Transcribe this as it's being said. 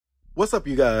What's up,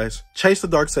 you guys? Chase the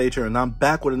Dark Sage here, and I'm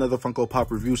back with another Funko Pop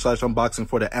review / unboxing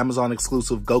for the Amazon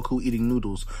exclusive Goku eating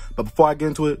noodles. But before I get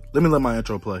into it, let me let my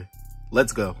intro play.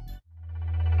 Let's go.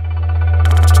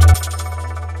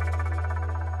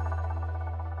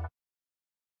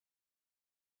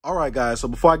 Alright guys, so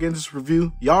before I get into this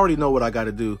review, y'all already know what I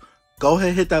gotta do. Go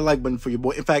ahead, hit that like button for your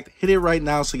boy. In fact, hit it right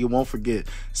now so you won't forget.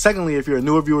 Secondly, if you're a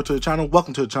newer viewer to the channel,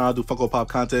 welcome to the channel. I do Funko Pop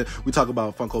content. We talk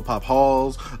about Funko Pop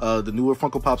hauls, the newer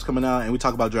Funko Pops coming out, and we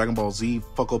talk about Dragon Ball Z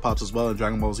Funko Pops as well, and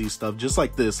Dragon Ball Z stuff just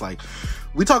like this. Like,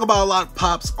 we talk about a lot of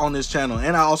pops on this channel,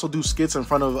 and I also do skits in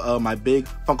front of my big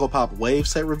Funko Pop wave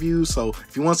set reviews. So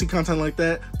if you want to see content like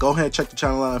that, go ahead and check the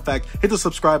channel out. In fact, hit the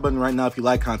subscribe button right now if you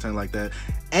like content like that,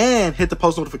 and hit the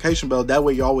post notification bell. That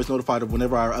way you're always notified of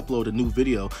whenever I upload a new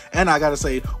video. And I gotta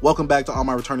say, welcome back to all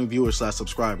my returning viewers /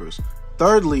 subscribers.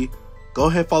 Thirdly, go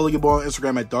ahead, follow your boy on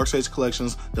Instagram at Dark Sage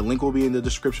Collections. The link will be in the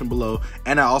description below.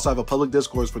 And I also have a public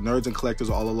Discord for nerds and collectors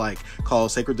all alike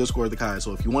called Sacred Discord of the Kai.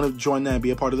 So if you want to join that and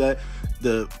be a part of that,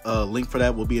 the link for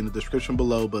that will be in the description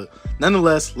below. But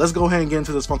nonetheless, let's go ahead and get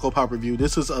into this Funko Pop review.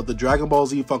 This is the Dragon Ball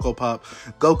Z Funko Pop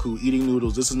Goku eating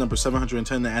noodles. This is number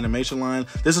 710 in the animation line.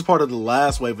 This is part of the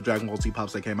last wave of Dragon Ball Z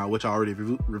Pops that came out, which I already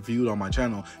reviewed on my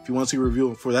channel. If you want to see a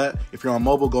review for that, if you're on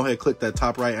mobile, go ahead, click that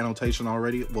top right annotation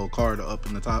already. Well, card up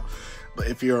in the top. But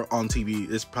if you're on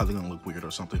TV, it's probably gonna look weird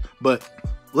or something. But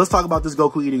let's talk about this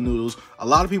Goku eating noodles. A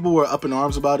lot of people were up in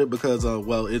arms about it because,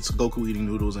 well, it's Goku eating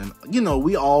noodles. And, you know,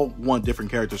 we all want different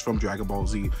characters from Dragon Ball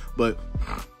Z. But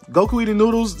Goku eating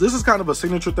noodles, this is kind of a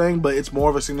signature thing, but it's more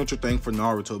of a signature thing for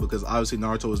Naruto, because obviously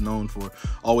Naruto is known for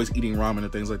always eating ramen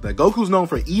and things like that. Goku's known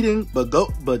for eating, but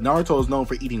Naruto is known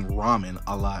for eating ramen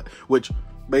a lot, which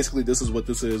basically this is what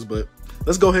this is. But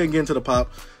let's go ahead and get into the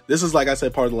pop. This is, like I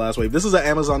said, part of the last wave. This is an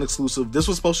Amazon exclusive. This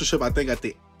was supposed to ship, I think, at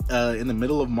the in the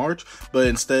middle of March, but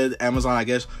instead Amazon, I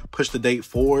guess, pushed the date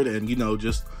forward and, you know,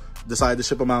 just decided to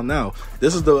ship them out now.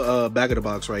 This is the back of the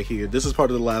box right here. This is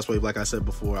part of the last wave, like I said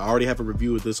before. I already have a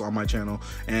review of this on my channel,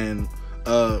 and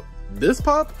this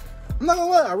pop, I'm not gonna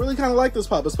lie, I really kind of like this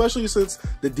pop, especially since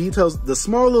the details, the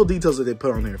small little details that they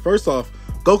put on here. First off,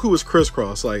 Goku is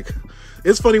crisscross. Like,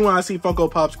 it's funny when I see Funko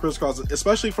Pops crisscross,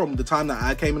 especially from the time that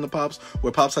I came into Pops,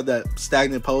 where Pops had that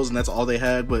stagnant pose and that's all they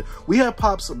had. But we have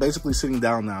Pops basically sitting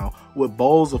down now with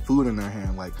bowls of food in their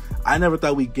hand. Like, I never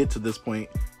thought we'd get to this point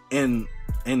in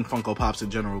Funko Pops in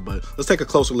general. But let's take a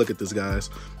closer look at this, guys.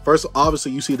 First,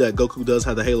 obviously, you see that Goku does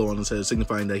have the halo on his head,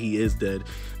 signifying that he is dead.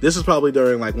 This is probably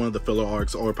during, like, one of the filler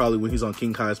arcs, or probably when he's on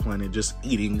King Kai's planet, just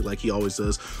eating like he always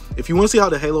does. If you want to see how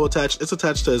the halo attached, it's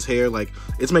attached to his hair. Like,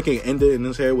 it's making an indent in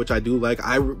his hair, which I do like.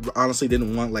 I honestly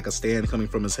didn't want, like, a stand coming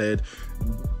from his head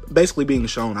basically being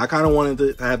shown. I kind of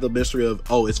wanted to have the mystery of,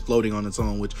 oh, it's floating on its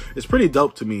own, which is pretty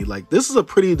dope to me. Like, this is a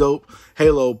pretty dope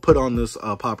halo put on this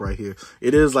pop right here.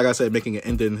 It is, like I said, making an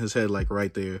indent in his head, like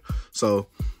right there. So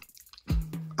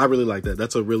I really like that.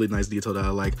 That's a really nice detail that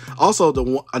I like. Also,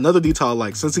 another detail I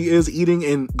like, since he is eating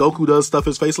and Goku does stuff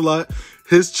his face a lot,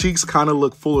 his cheeks kind of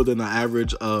look fuller than the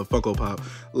average Funko Pop.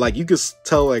 Like, you could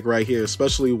tell, like right here,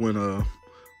 especially when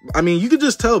I mean, you could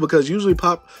just tell, because usually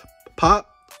pop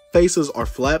faces are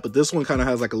flat, but this one kind of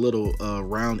has like a little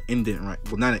round indent, right?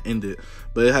 Well, not an indent,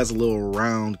 but it has a little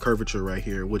round curvature right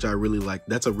here, which I really like.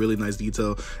 That's a really nice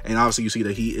detail. And obviously you see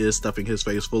that he is stuffing his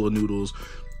face full of noodles.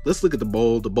 Let's look at the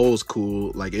bowl. The bowl is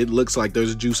cool. Like, it looks like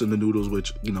there's juice in the noodles,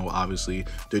 which, you know, obviously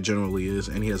there generally is.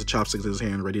 And he has a chopstick in his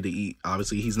hand ready to eat.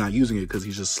 Obviously he's not using it because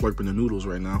he's just slurping the noodles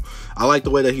right now. I like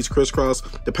the way that he's crisscross.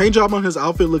 The paint job on his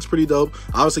outfit looks pretty dope.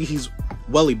 Obviously he's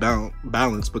welly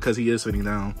balanced because he is sitting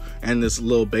down, and this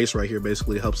little base right here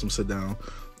basically helps him sit down.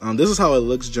 This is how it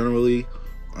looks generally.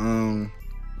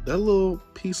 That little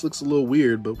piece looks a little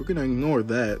weird, but we're gonna ignore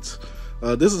that.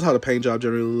 This is how the paint job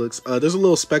generally looks. There's a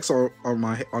little specks on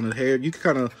the hair. You can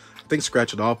kind of, I think,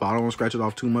 scratch it off, but I don't want to scratch it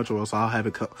off too much, or else I'll have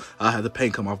the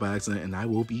paint come off by accident, and I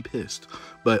will be pissed.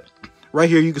 But right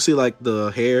here, you can see, like, the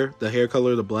hair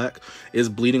color, the black, is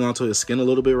bleeding onto his skin a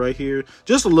little bit right here.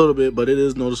 Just a little bit, but it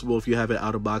is noticeable if you have it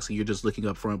out of box and you're just looking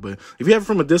up front. But if you have it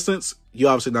from a distance, you're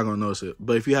obviously not going to notice it.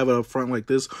 But if you have it up front like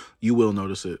this, you will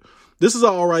notice it. This is an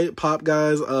alright pop,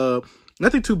 guys.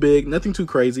 Nothing too big, nothing too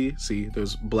crazy. See,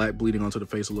 there's black bleeding onto the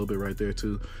face a little bit right there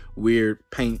too. Weird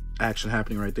paint action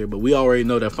happening right there. But we already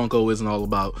know that Funko isn't all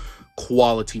about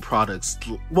quality products.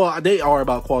 Well, they are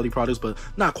about quality products, but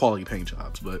not quality paint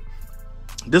jobs. But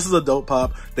this is a dope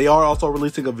pop. They are also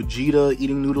releasing a Vegeta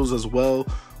eating noodles as well,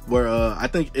 where I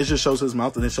think it just shows his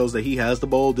mouth and it shows that he has the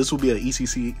bowl. This will be an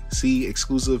ECCC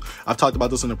exclusive. I've talked about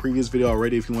this in a previous video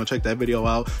already. If you want to check that video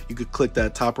out, you could click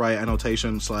that top right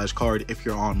annotation / card if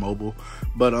you're on mobile.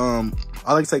 But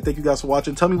I'd like to say thank you guys for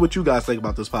watching. Tell me what you guys think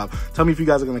about this pop. Tell me if you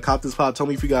guys are going to cop this pop. Tell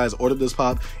me if you guys ordered this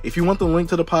pop. If you want the link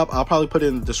to the pop, I'll probably put it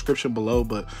in the description below.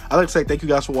 But I'd like to say thank you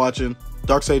guys for watching.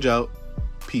 Dark Sage out.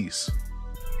 Peace.